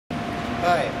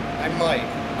Hi, I'm Mike.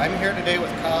 I'm here today with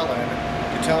Colin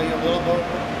to tell you a little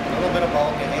bit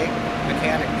about the Ag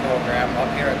Mechanic program up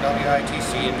here at WITC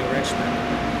in New Richmond.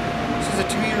 This is a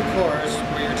 2-year course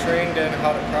where you're trained in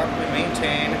how to properly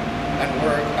maintain and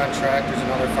work on tractors and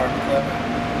other farm equipment.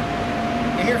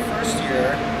 In your first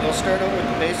year, you'll start out with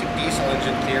the basic diesel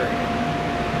engine theory.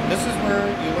 This is where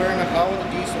you learn how the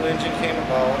diesel engine came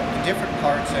about, the different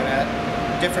parts in it,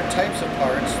 different types of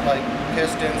parts like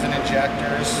pistons and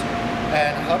injectors,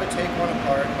 and how to take one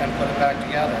apart and put it back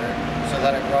together so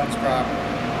that it runs properly.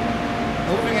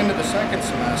 Moving into the second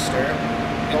semester,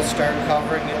 you'll start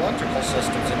covering the electrical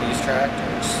systems in these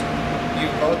tractors.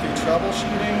 You go through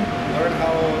troubleshooting, learn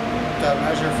how to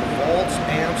measure for volts,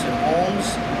 amps, and ohms,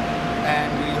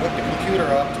 and you hook the computer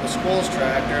up to the school's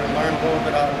tractor and learn a little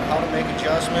bit on how to make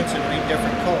adjustments and read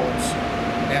different codes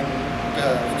in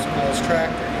the school's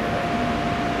tractor here.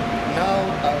 Now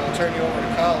I will turn you over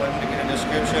to Colin to get a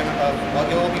description of what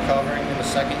you'll be covering in the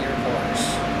second year course.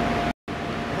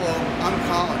 Hello, I'm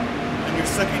Colin. In your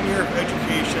second year of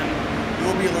education, you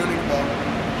will be learning about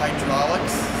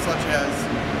hydraulics, such as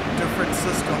different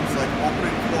systems like open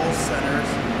and closed centers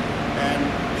and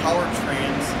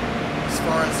powertrains, as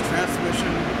far as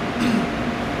transmission,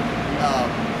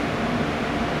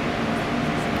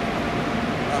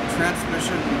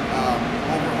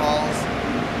 overhauls,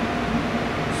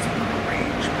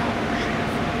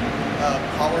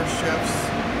 power shifts,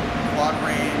 quad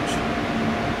range,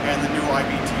 and the new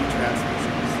IBT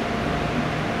transmissions.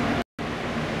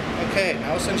 Okay,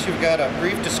 now since you've got a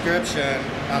brief description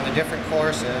on the different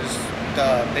courses,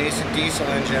 the basic diesel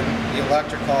engine, the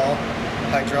electrical,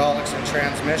 hydraulics, and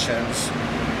transmissions,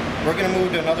 we're going to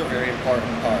move to another very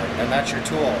important part, and that's your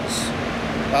tools.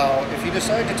 Now, if you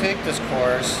decide to take this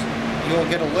course, you'll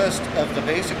get a list of the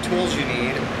basic tools you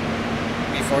need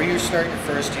before you start your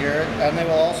first year, and they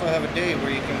will also have a day where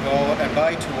you can go and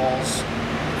buy tools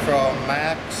from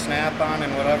Mac, Snap-on,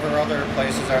 and whatever other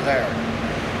places are there.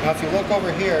 Now if you look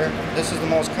over here, this is the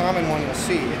most common one you'll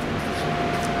see,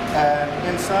 and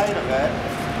inside of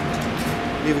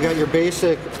it you've got your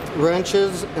basic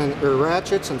wrenches or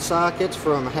ratchets and sockets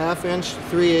from 1/2 inch,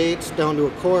 3/8 down to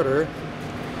 1/4,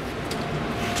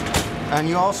 and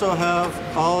you also have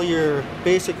all your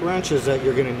basic wrenches that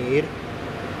you're going to need.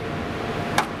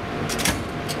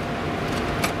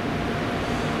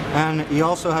 And you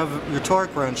also have your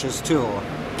torque wrenches too.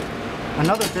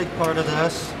 Another big part of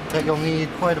this that you'll need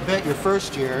quite a bit your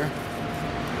first year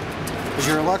is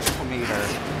your electrical meter.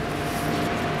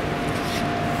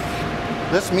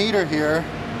 This meter here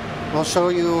will show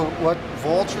you what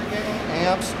volts you're getting,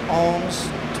 amps, ohms,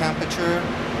 temperature,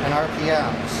 and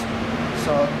RPMs.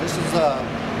 So this is a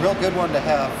real good one to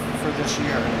have for this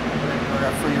year,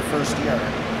 or for your first year.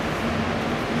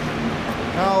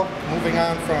 Now, moving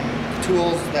on from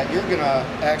tools that you're going to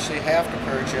actually have to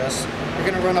purchase, we're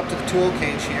going to run up to the tool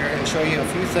cage here and show you a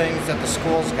few things that the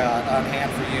school's got on hand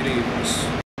for you to use.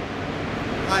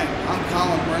 Hi, I'm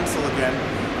Colin Marincel again,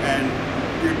 and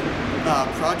your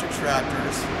project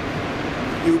tractors,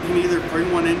 you can either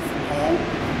bring one in from home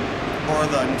or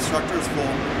the instructors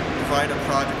will provide a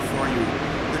project for you.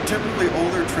 They're typically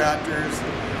older tractors,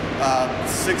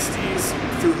 60s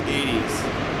through 80s.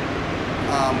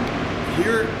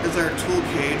 Here is our tool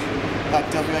cage at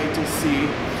WITC.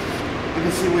 You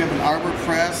can see we have an arbor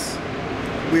press.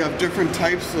 We have different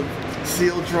types of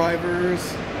seal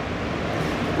drivers.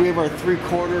 We have our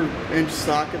 3/4 inch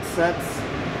socket sets,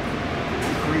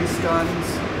 grease guns.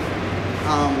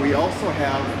 We also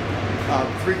have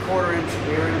 3/4 inch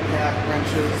air impact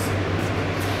wrenches,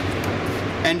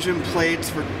 engine plates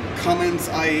for Cummins,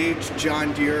 IH,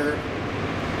 John Deere.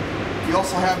 You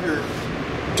also have your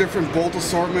different bolt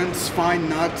assortments, fine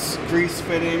nuts, grease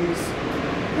fittings,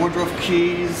 Woodruff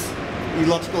keys,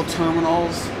 electrical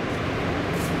terminals.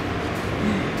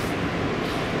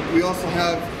 We also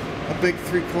have a big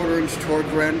 3/4 inch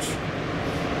torque wrench,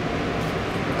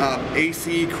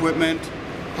 AC equipment,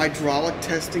 hydraulic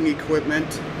testing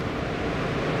equipment,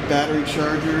 battery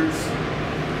chargers,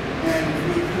 and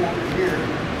if you come over here,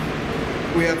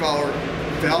 we have our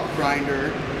valve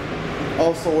grinder,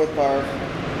 also with our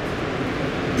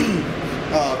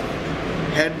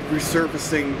head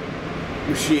resurfacing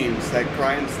machines that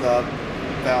grinds the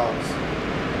valves.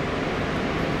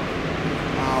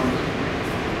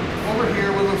 Over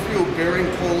here we have a few bearing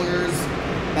pullers,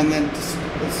 and then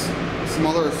some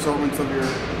other assortments of your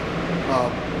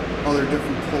other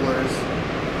different pullers.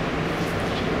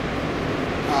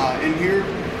 In here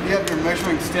you have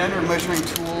your standard measuring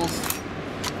tools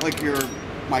like your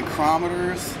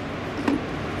micrometers,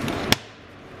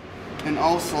 and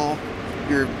also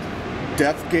your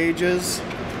depth gauges.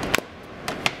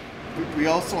 We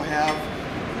also have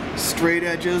straight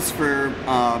edges for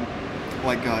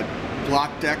like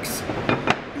block decks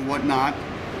and whatnot.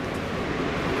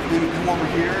 Then come over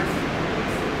here.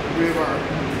 We have our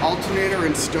alternator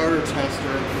and starter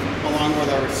tester, along with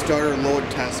our starter load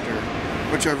tester,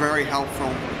 which are very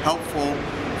helpful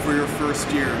for your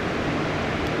first year.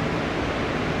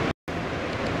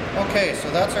 Okay, so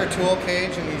that's our tool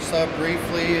cage, and you saw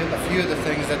briefly a few of the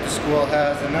things that the school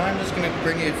has, and now I'm just going to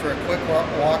bring you for a quick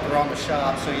walk around the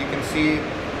shop so you can see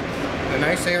the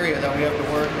nice area that we have to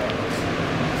work with.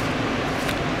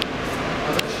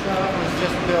 Now, this shop was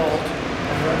just built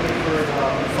and ready for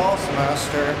the fall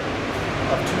semester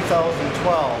of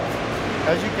 2012.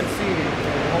 As you can see,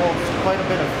 it holds quite a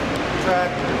bit of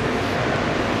tractors.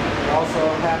 We also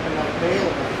happen available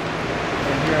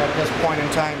in here at this point in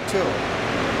time too.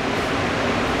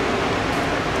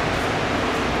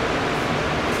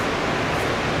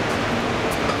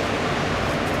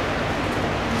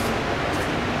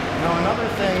 Now, another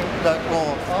thing that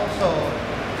we'll also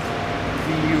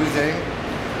be using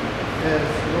is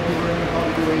we'll be learning how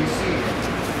to do AC.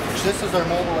 This is our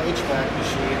mobile HVAC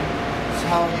machine. It's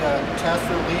how you test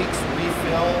for leaks,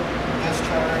 refill,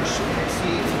 discharge AC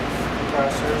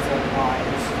compressors and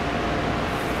lines.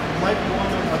 You might be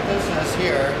wondering what this is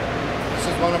here. This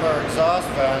is one of our exhaust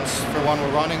vents for when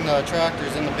we're running the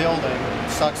tractors in the building. It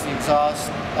sucks the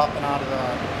exhaust up and out of the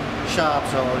shop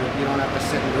so you don't have to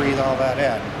sit and breathe all that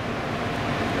in.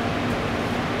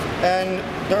 And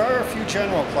there are a few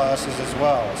general classes as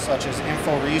well, such as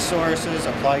info resources,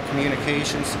 applied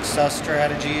communication, success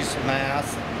strategies,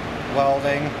 math,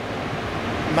 welding.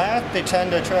 Math, they tend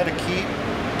to try to keep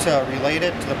to relate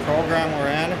it to the program we're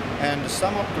in, and to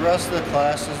sum up the rest of the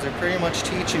classes, they're pretty much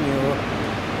teaching you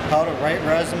how to write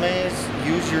resumes,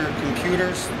 use your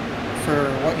computers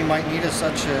for what you might need,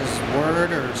 such as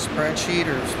Word or spreadsheet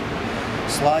or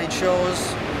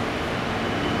slideshows,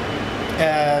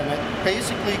 and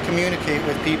basically communicate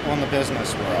with people in the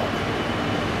business world.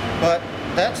 But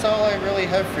that's all I really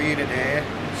have for you today.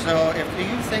 So if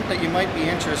you think that you might be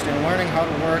interested in learning how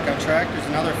to work on tractors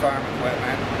and other farm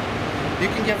equipment, you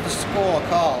can give the school a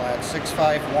call at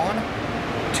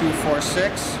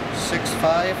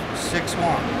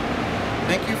 651-246-6561.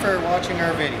 Thank you for watching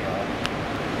our video.